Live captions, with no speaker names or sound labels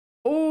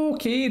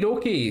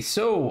Okay.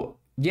 So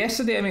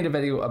yesterday I made a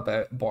video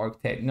about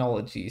Borqs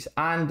Technologies,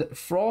 and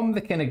from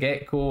the kind of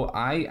get-go,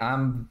 I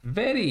am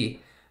very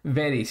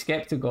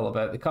skeptical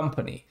about the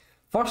company.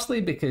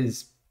 Firstly,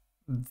 because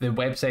the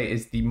website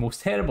is the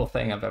most terrible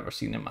thing I've ever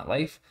seen in my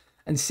life.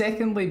 And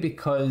secondly,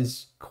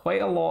 because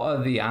quite a lot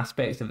of the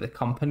aspects of the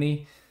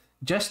company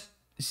just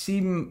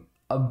seem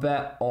a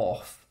bit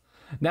off.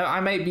 Now, I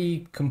might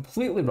be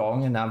completely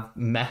wrong and I've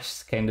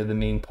missed kind of the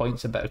main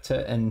points about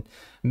it, and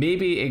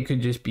maybe it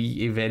could just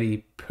be a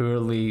very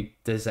poorly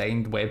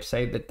designed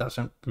website that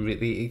doesn't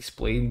really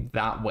explain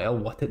that well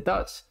what it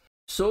does.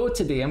 So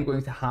today I'm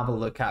going to have a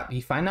look at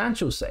the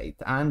financial side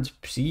and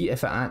see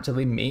if it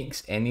actually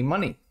makes any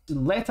money.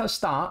 Let us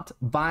start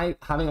by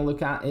having a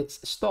look at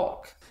its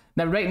stock.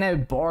 Now, right now,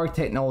 Borqs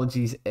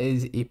Technologies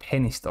is a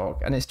penny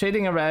stock and it's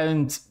trading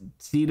around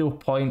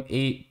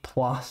 0.8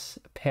 plus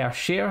per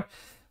share,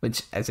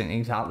 which isn't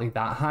exactly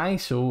that high.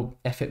 So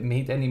if it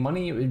made any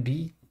money, it would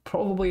be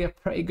probably a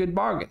pretty good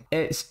bargain.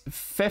 Its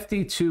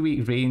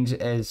 52-week range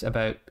is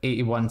about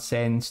 81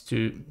 cents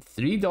to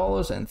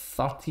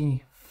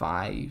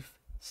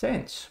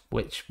 $3.35,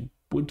 which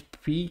would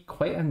be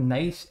quite a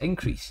nice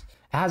increase.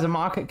 It has a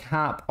market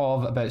cap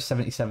of about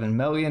 77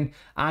 million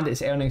and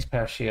its earnings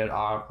per share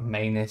are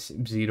minus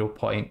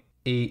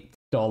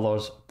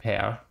 $0.8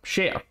 per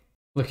share.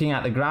 Looking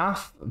at the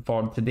graph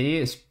for today,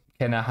 it's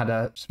kind of had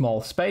a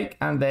small spike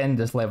and then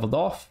just leveled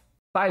off.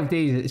 5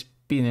 days it's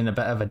been in a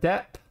bit of a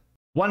dip.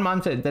 1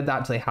 month it did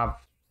actually have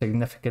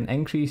significant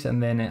increase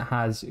and then it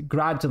has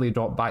gradually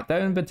dropped back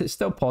down, but it's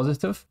still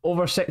positive.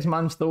 Over 6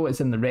 months though,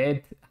 it's in the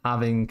red,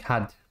 having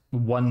had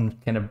one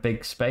kind of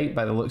big spike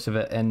by the looks of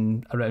it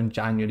in around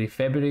January,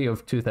 February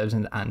of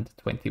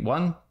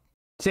 2021.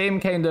 Same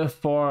kind of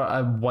for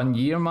a 1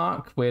 year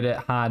mark where it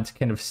had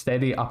kind of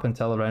steady up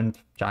until around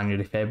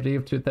January, February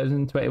of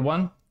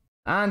 2021.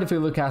 And if we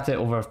look at it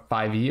over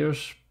 5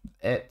 years,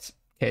 it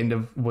kind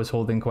of was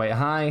holding quite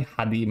high,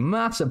 had a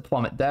massive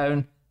plummet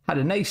down, had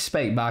a nice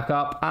spike back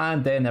up,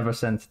 and then ever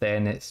since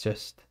then it's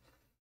just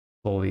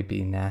slowly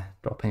been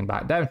dropping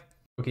back down.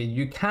 Okay,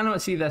 you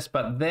cannot see this,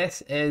 but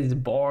this is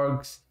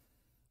Borqs'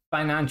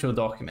 financial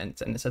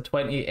document and it's a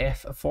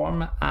 20F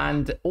form,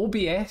 and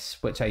OBS,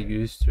 which I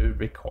use to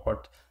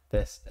record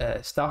this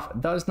stuff,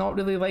 does not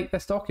really like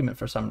this document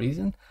for some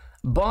reason,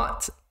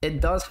 but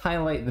it does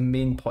highlight the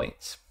main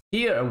points.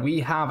 Here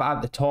we have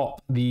at the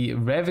top the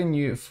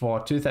revenue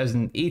for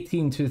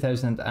 2018,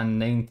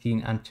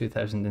 2019 and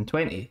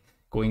 2020,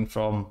 going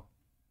from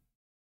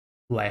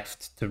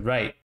left to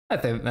right. I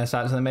think this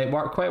actually might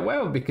work quite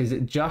well because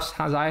it just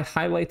has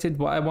highlighted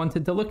what I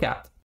wanted to look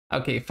at.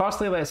 Okay,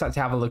 firstly, let's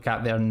actually have a look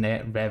at their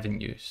net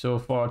revenue. So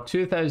for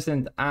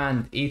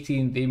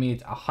 2018, they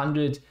made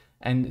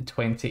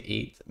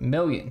 128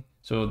 million.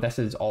 So this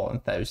is all in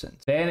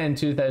thousands. Then in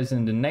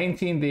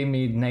 2019, they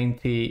made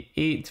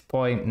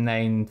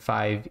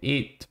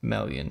 98.958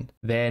 million.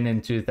 Then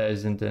in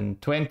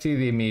 2020,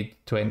 they made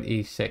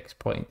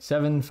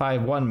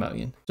 26.751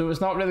 million. So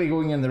it's not really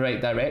going in the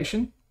right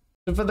direction.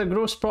 So for the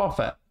gross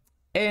profit,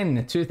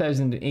 in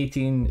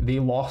 2018, they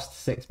lost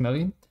 6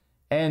 million.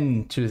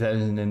 In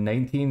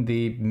 2019,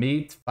 they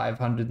made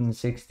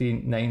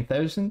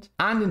 569,000.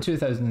 And in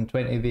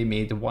 2020, they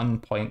made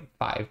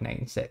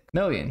 1.596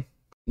 million.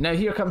 Now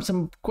here comes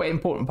some quite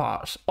important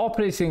parts.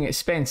 Operating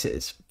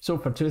expenses. So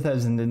for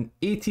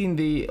 2018,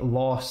 they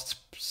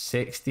lost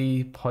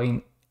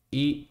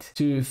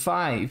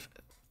 60.825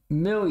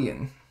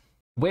 million,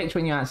 which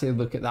when you actually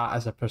look at that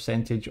as a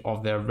percentage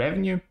of their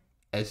revenue,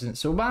 isn't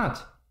so bad.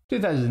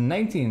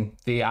 2019,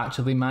 they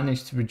actually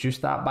managed to reduce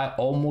that by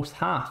almost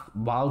half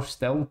while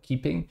still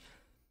keeping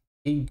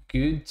a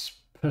good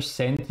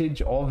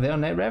percentage of their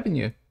net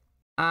revenue.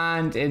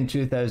 And in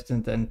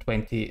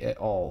 2020, it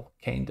all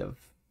kind of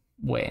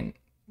went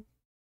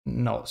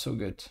not so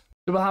good. So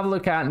we'll have a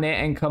look at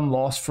net income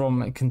loss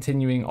from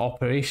continuing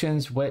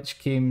operations, which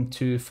came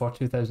to, for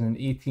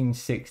 2018,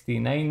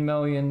 69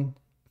 million,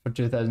 for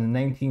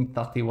 2019,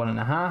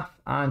 31.5,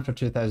 and for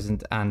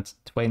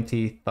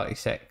 2020,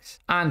 36.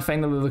 And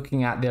finally,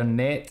 looking at their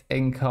net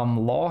income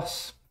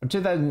loss, for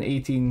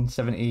 2018,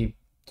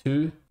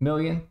 72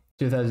 million,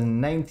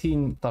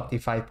 2019,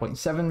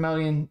 35.7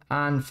 million,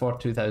 and for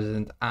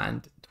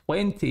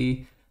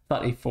 2020,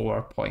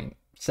 34.7.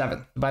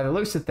 By the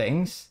looks of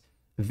things,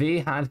 they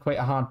had quite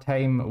a hard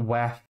time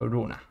with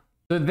Corona.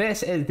 So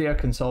this is their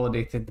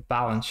consolidated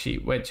balance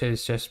sheet, which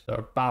is just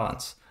their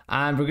balance.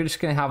 And we're just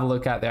going to have a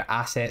look at their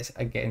assets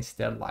against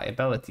their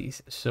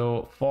liabilities.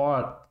 So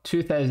for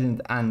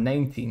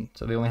 2019,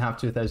 so they only have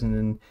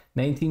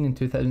 2019 and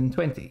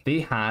 2020, they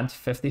had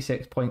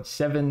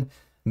 56.7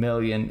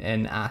 million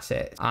in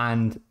assets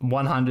and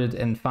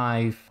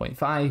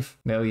 105.5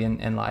 million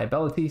in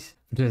liabilities.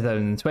 For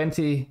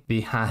 2020,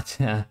 they had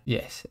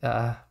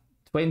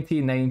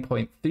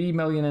 29.3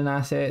 million in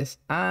assets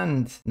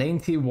and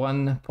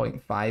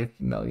 91.5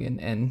 million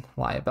in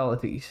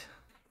liabilities.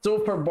 So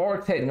for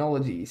Borqs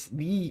Technologies,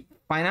 the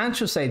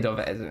financial side of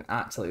it isn't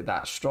actually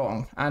that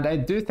strong, and I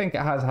do think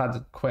it has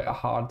had quite a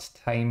hard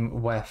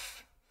time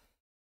with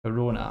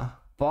Corona,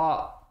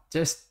 but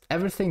just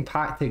everything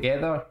packed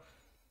together,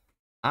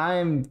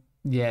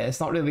 yeah, it's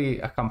not really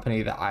a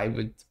company that I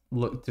would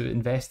look to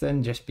invest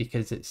in, just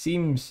because it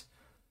seems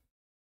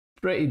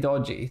pretty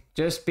dodgy.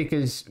 Just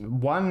because,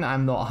 one,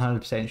 I'm not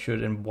 100%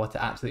 sure in what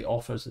it actually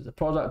offers as a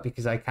product,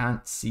 because I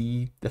can't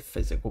see the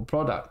physical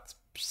product.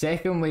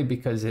 Secondly,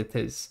 because it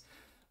is,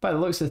 by the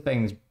looks of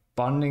things,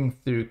 burning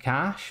through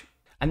cash.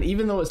 And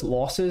even though its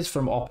losses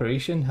from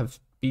operation have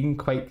been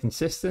quite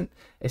consistent,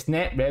 its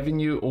net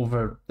revenue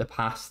over the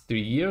past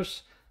 3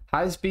 years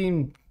has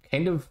been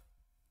kind of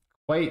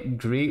quite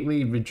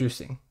greatly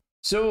reducing.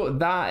 So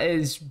that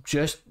is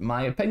just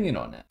my opinion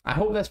on it. I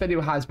hope this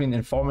video has been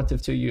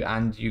informative to you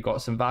and you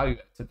got some value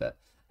out of it.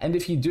 And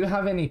if you do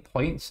have any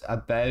points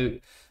about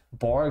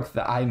Borg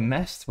that I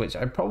missed, which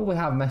I probably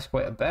have missed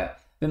quite a bit,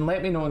 then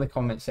let me know in the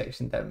comment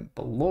section down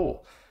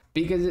below,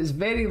 because it's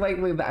very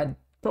likely that I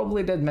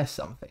probably did miss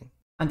something.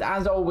 And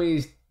as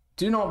always,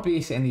 do not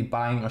base any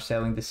buying or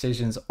selling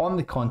decisions on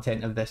the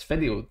content of this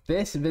video.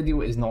 This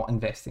video is not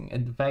investing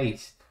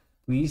advice.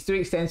 Please do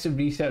extensive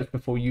research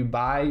before you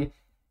buy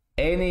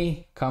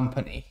any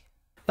company.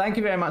 Thank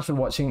you very much for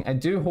watching. I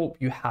do hope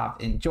you have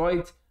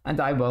enjoyed, and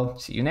I will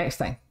see you next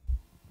time.